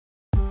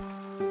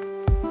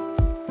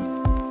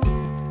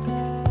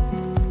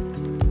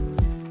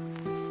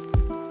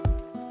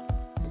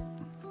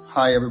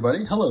Hi,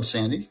 everybody. Hello,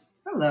 Sandy.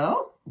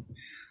 Hello.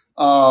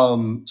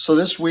 So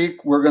this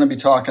week we're going to be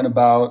talking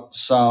about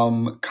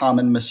some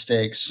common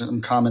mistakes, some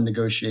common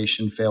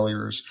negotiation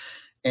failures.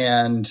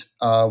 And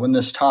when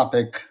this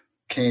topic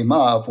came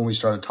up, when we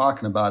started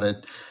talking about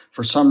it,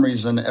 for some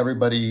reason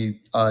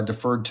everybody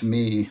deferred to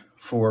me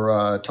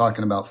for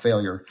talking about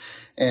failure.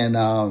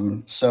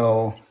 And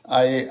so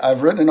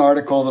I've written an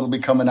article that'll be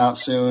coming out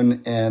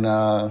soon, and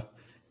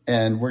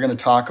we're going to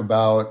talk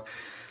about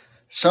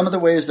some of the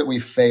ways that we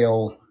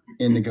fail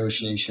in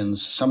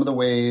negotiations, some of the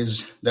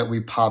ways that we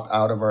pop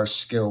out of our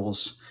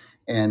skills,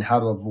 and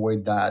how to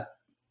avoid that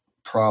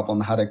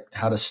problem, how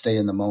to stay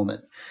in the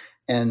moment.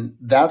 And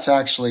that's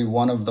actually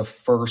one of the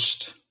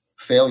first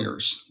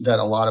failures that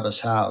a lot of us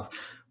have.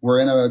 We're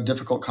in a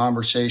difficult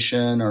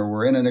conversation or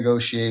we're in a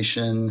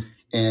negotiation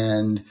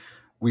and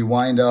we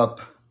wind up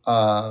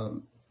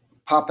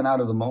popping out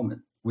of the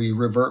moment. We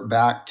revert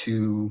back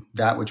to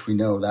that which we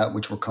know, that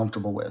which we're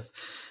comfortable with.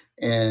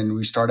 And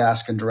we start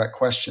asking direct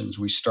questions.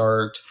 We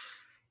start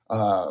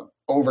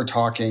over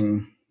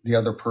talking the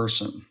other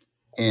person.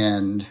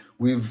 And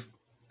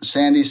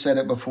Sandy said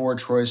it before,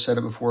 Troy said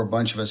it before, a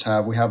bunch of us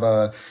have. We have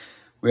a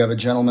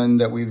gentleman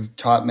that we've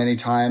taught many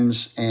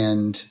times,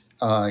 and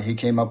he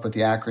came up with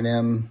the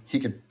acronym. He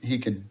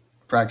could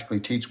practically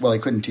teach. Well, he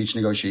couldn't teach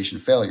negotiation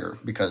failure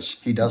because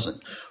he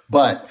doesn't.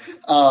 But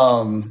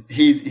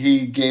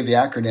he gave the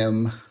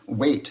acronym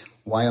WAIT.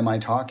 Why am I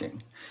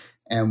talking?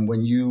 And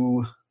when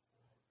you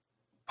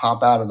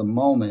pop out of the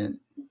moment,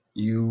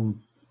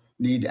 you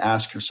need to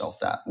ask yourself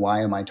that.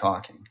 Why am I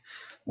talking?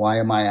 Why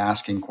am I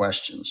asking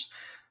questions?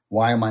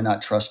 Why am I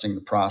not trusting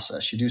the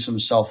process? You do some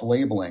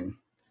self-labeling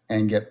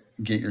and get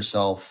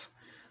yourself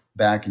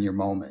back in your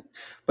moment.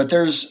 But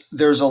there's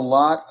a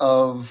lot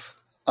of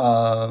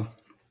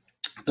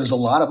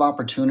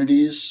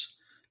opportunities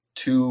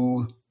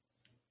to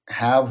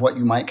have what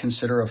you might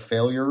consider a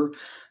failure.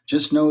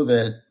 Just know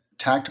that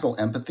tactical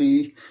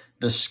empathy,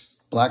 this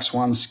Black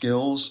Swan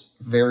skills,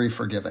 very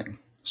forgiving.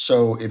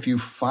 So if you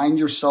find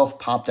yourself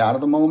popped out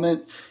of the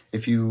moment,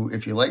 if you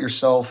let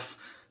yourself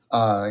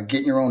get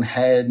in your own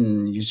head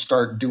and you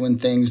start doing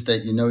things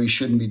that you know you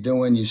shouldn't be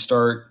doing, you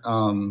start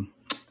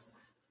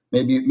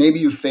maybe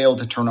you failed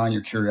to turn on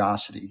your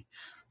curiosity.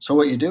 So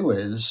what you do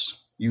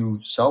is you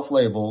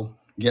self-label,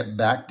 get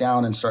back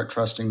down and start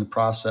trusting the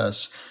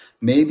process.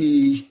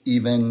 Maybe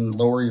even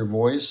lower your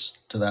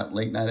voice to that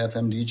late night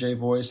FM DJ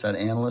voice, that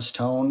analyst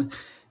tone,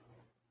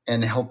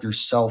 and help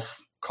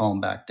yourself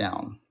calm back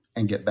down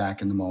and get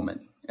back in the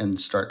moment and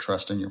start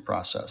trusting your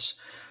process.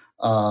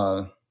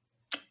 I've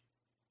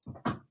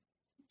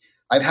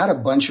had a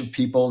bunch of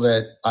people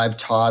that I've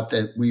taught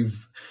that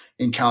we've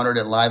encountered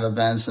at live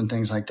events and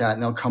things like that,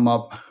 and they'll come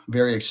up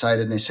very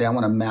excited and they say, I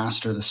want to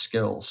master the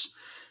skills.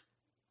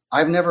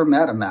 I've never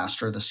met a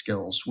master of the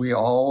skills. We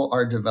all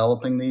are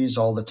developing these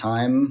all the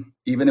time.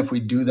 Even if we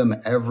do them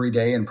every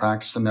day and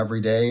practice them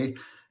every day,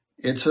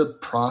 it's a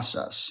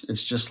process.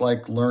 It's just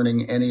like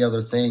learning any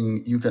other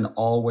thing. You can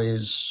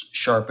always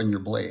sharpen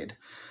your blade.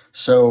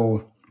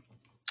 So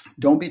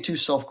don't be too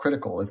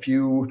self-critical. If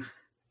you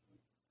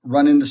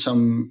run into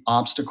some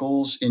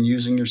obstacles in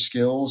using your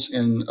skills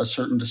in a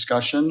certain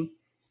discussion,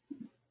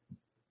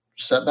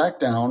 set back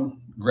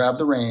down, grab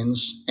the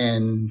reins,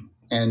 and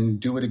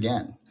do it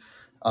again.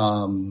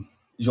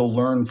 You'll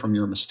learn from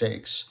your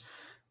mistakes.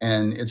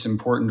 And it's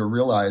important to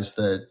realize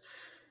that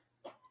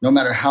no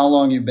matter how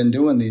long you've been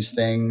doing these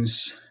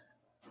things,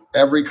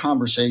 every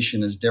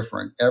conversation is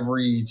different.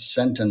 Every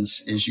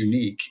sentence is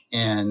unique.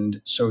 And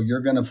so you're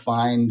going to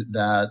find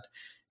that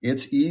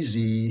it's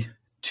easy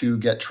to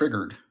get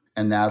triggered,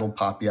 and that'll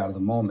pop you out of the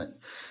moment.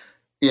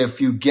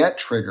 If you get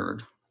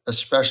triggered,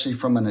 especially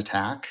from an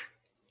attack,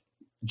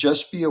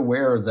 just be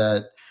aware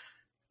that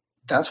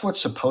that's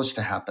what's supposed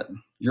to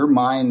happen. Your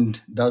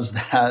mind does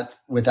that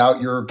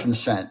without your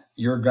consent.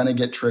 You're going to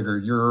get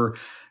triggered. Your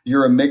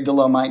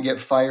amygdala might get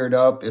fired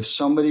up. If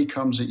somebody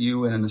comes at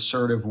you in an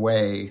assertive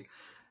way,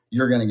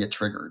 you're going to get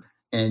triggered.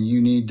 And you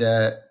need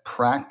to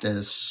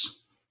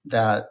practice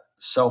that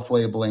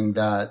self-labeling,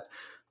 that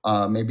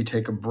maybe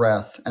take a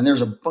breath. And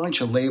there's a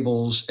bunch of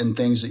labels and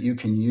things that you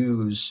can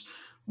use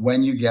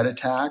when you get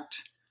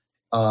attacked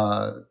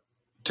to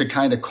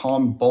kind of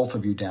calm both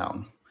of you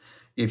down.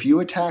 If you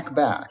attack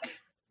back,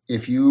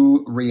 if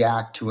you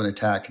react to an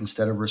attack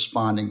instead of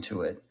responding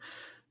to it,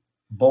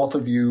 both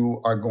of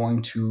you are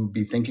going to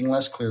be thinking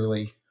less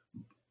clearly.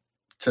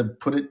 To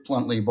put it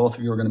bluntly, both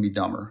of you are going to be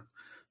dumber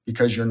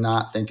because you're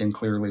not thinking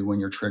clearly when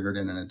you're triggered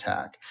in an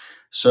attack.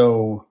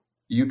 So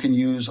you can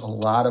use a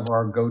lot of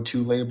our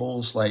go-to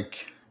labels,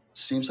 like,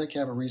 seems like you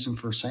have a reason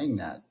for saying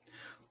that,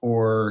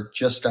 or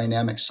just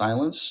dynamic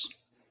silence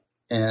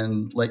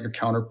and let your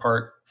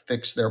counterpart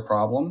fix their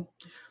problem.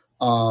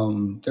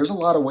 There's a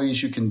lot of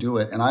ways you can do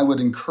it. And I would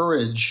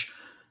encourage,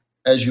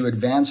 as you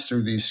advance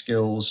through these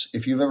skills,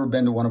 if you've ever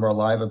been to one of our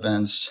live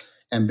events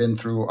and been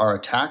through our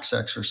attacks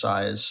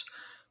exercise,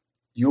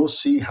 you'll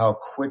see how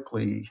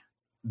quickly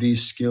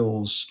these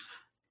skills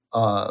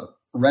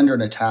render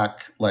an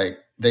attack, like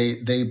they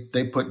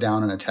put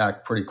down an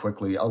attack pretty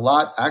quickly.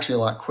 Actually a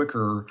lot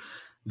quicker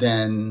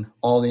than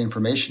all the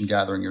information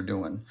gathering you're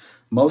doing.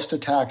 Most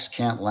attacks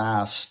can't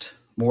last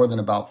more than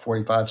about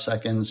 45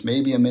 seconds,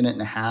 maybe a minute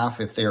and a half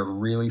if they're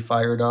really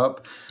fired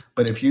up.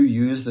 But if you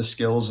use the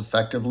skills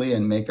effectively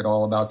and make it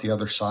all about the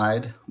other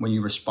side when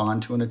you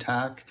respond to an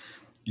attack,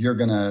 you're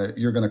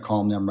gonna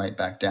calm them right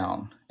back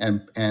down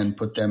and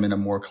put them in a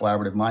more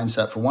collaborative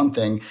mindset for one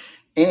thing.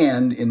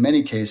 And in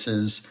many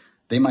cases,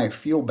 they might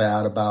feel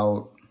bad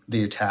about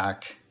the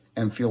attack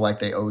and feel like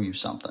they owe you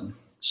something.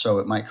 So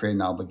it might create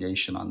an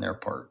obligation on their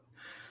part.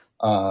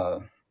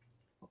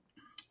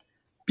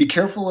 Be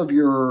careful of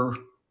your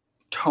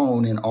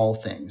tone in all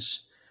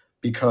things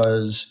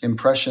because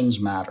impressions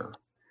matter.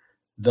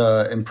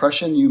 The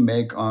impression you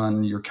make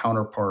on your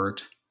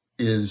counterpart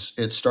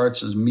it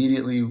starts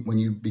immediately when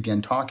you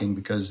begin talking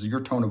because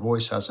your tone of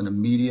voice has an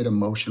immediate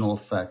emotional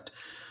effect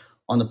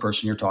on the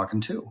person you're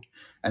talking to.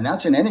 And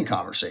that's in any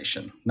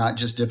conversation, not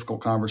just difficult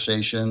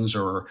conversations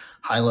or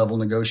high-level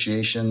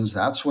negotiations.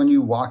 That's when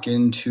you walk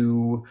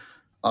into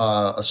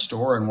a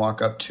store and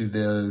walk up to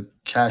the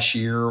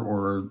cashier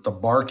or the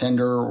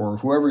bartender or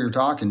whoever you're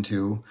talking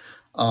to.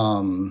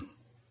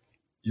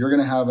 They're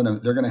going to have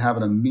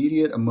an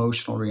immediate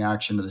emotional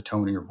reaction to the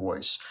tone of your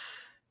voice.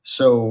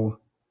 So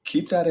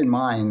keep that in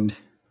mind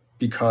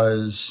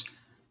because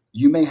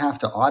you may have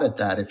to audit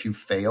that if you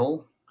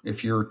fail.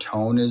 If your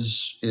tone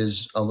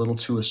is a little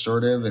too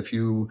assertive, if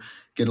you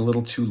get a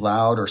little too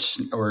loud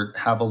or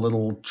have a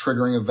little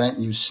triggering event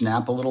and you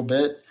snap a little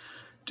bit,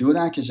 do an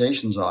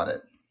accusations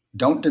audit.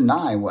 Don't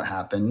deny what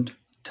happened.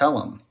 Tell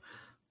them,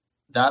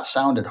 that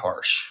sounded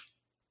harsh.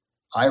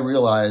 I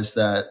realize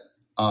that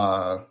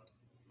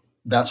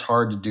that's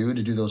hard to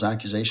do those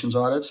accusations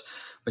audits,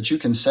 but you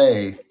can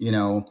say,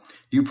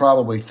 you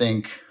probably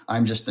think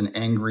I'm just an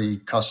angry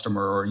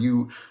customer, or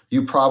you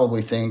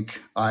probably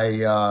think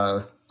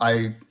I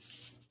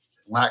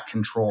lack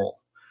control,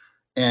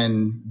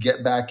 and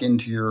get back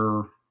into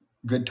your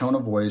good tone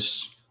of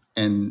voice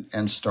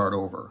and start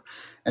over.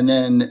 And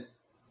then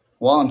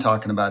while I'm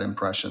talking about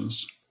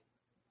impressions,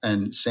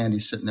 and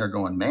Sandy's sitting there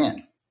going,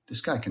 man, this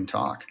guy can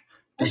talk.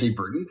 Does he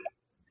breathe?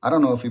 I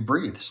don't know if he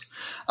breathes.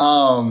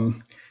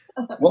 Welcome,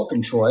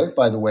 Troy,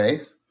 by the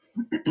way.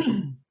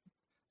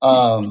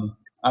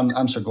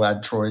 I'm so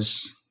glad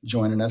Troy's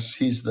joining us.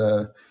 He's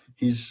the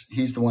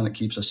one that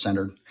keeps us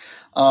centered.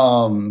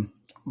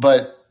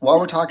 But while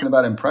we're talking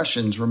about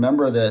impressions,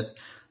 remember that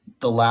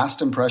the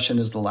last impression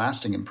is the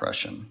lasting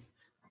impression.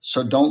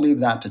 So don't leave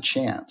that to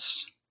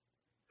chance.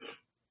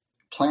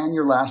 Plan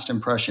your last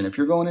impression. If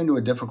you're going into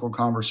a difficult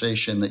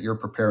conversation that you're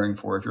preparing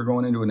for, if you're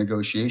going into a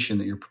negotiation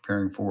that you're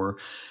preparing for,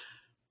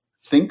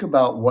 think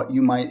about what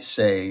you might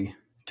say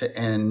to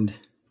end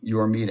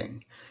your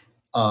meeting.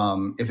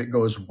 If it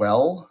goes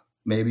well,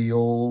 maybe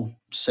you'll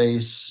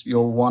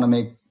want to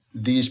make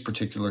these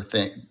particular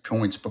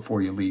points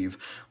before you leave,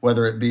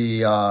 whether it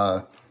be,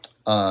 I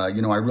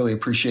really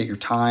appreciate your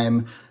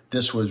time.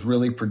 This was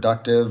really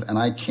productive, and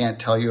I can't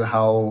tell you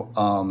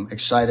how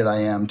excited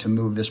I am to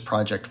move this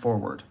project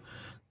forward.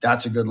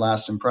 That's a good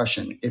last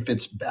impression. If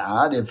it's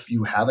bad, if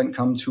you haven't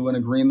come to an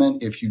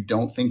agreement, if you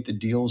don't think the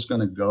deal's going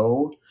to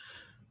go,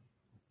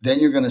 then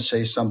you're going to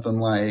say something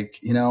like,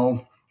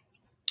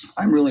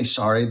 I'm really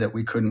sorry that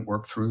we couldn't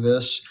work through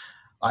this.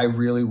 I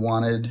really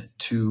wanted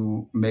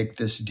to make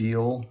this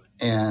deal,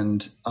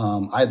 and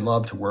I'd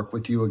love to work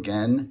with you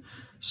again.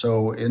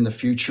 So in the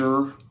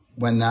future,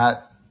 when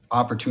that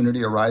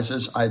opportunity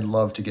arises, I'd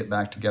love to get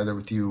back together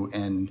with you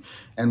and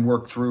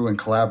work through and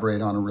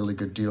collaborate on a really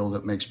good deal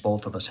that makes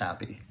both of us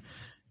happy.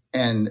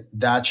 And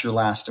that's your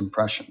last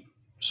impression.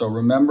 So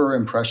remember,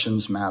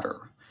 impressions matter.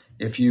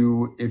 If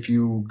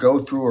you go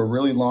through a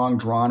really long,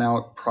 drawn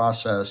out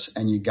process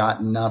and you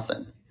got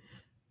nothing,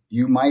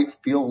 you might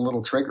feel a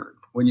little triggered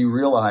when you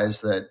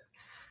realize that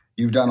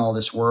you've done all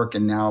this work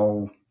and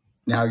now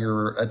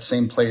you're at the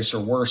same place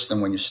or worse than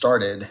when you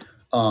started.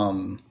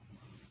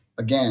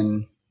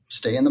 Again,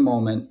 stay in the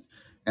moment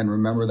and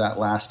remember that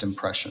last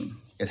impression.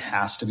 It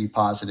has to be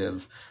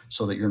positive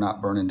so that you're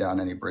not burning down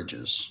any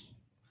bridges.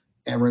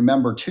 And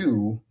remember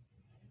too,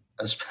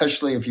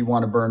 especially if you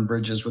want to burn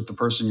bridges with the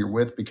person you're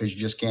with because you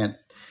just can't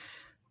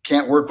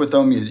work with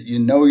them,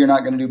 you're not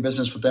going to do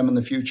business with them in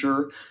the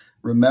future,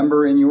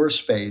 remember in your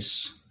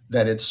space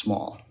that it's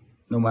small.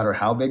 No matter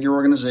how big your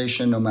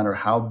organization, no matter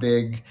how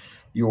big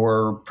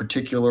your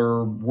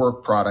particular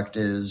work product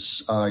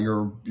is,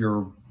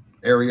 your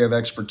area of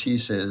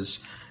expertise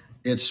is,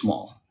 it's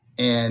small.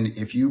 And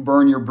if you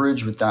burn your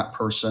bridge with that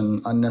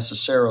person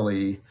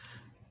unnecessarily,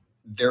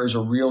 there's a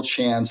real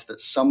chance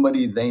that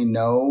somebody they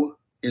know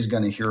is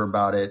going to hear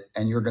about it,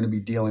 and you're going to be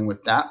dealing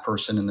with that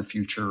person in the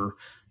future,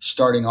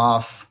 starting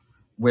off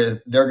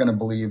with, they're going to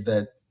believe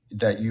that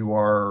you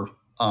are,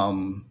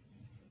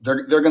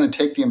 they're going to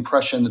take the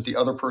impression that the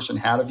other person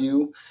had of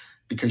you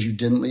because you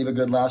didn't leave a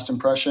good last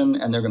impression,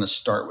 and they're going to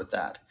start with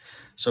that.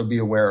 So be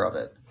aware of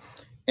it.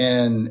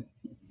 And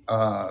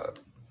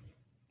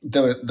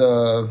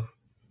the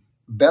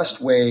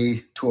best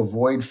way to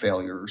avoid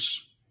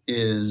failures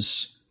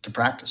is to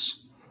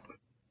practice.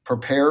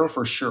 Prepare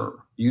for sure.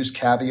 Use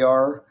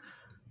Caviar.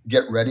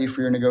 get ready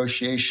for your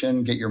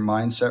negotiation, get your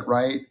mindset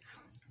right,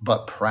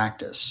 but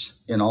practice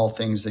in all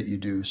things that you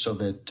do so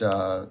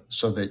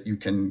that you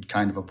can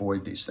kind of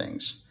avoid these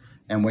things.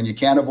 And when you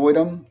can't avoid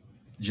them,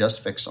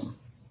 just fix them.